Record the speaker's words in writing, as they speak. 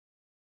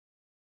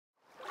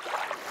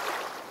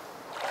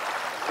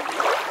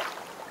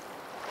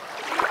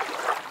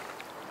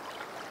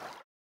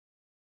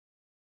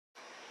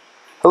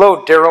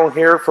Hello, Darryl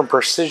here from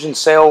Precision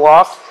Sail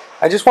Loft.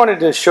 I just wanted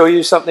to show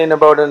you something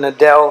about an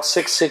Adele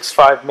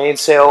 665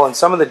 mainsail and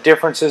some of the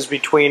differences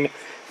between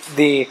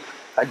the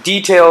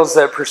details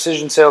that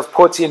Precision Sails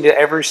puts into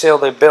every sail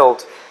they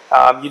build.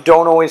 You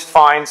don't always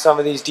find some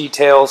of these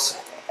details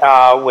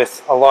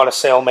with a lot of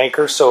sail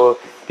makers, so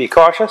be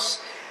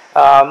cautious.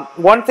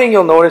 One thing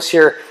you'll notice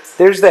here,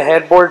 there's the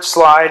headboard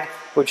slide,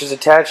 which is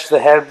attached to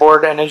the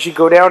headboard, and as you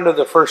go down to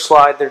the first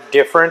slide, they're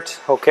different,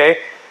 okay?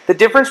 The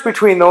difference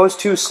between those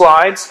two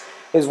slides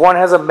is one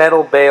has a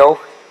metal bail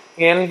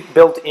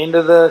built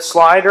into the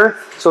slider,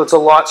 so it's a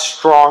lot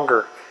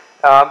stronger.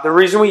 The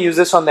reason we use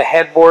this on the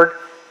headboard,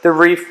 the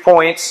reef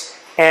points,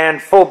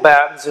 and full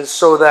battens is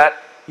so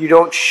that you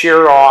don't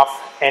shear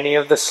off any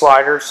of the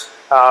sliders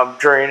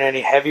during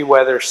any heavy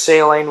weather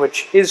sailing,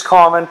 which is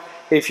common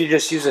if you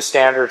just use a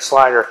standard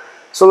slider.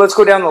 So let's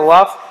go down the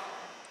luff.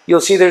 You'll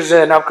see there's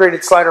an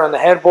upgraded slider on the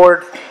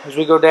headboard. As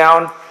we go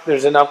down,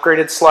 there's an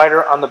upgraded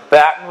slider on the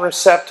batten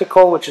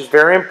receptacle, which is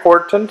very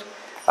important.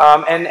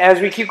 And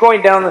as we keep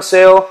going down the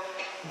sail,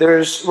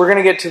 we're going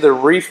to get to the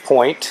reef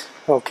point,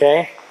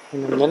 okay,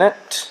 in a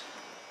minute.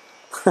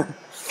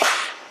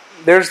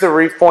 There's the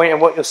reef point, and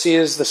what you'll see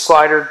is the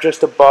slider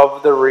just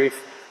above the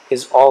reef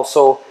is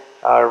also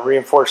a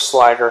reinforced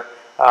slider,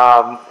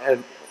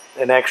 an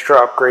extra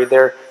upgrade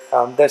there.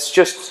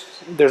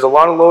 There's a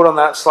lot of load on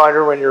that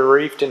slider when you're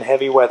reefed in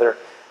heavy weather.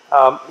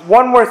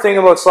 One more thing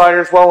about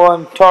sliders while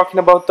I'm talking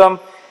about them,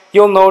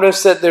 you'll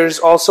notice that there's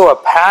also a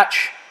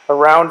patch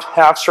around,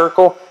 half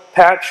circle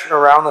patch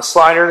around the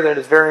slider that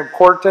is very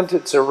important.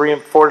 It's a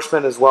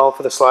reinforcement as well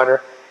for the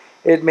slider.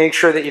 It makes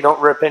sure that you don't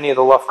rip any of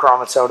the luff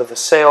grommets out of the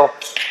sail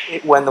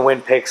when the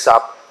wind picks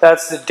up.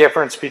 That's the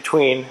difference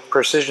between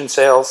Precision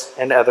Sails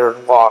and other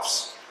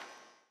lofts.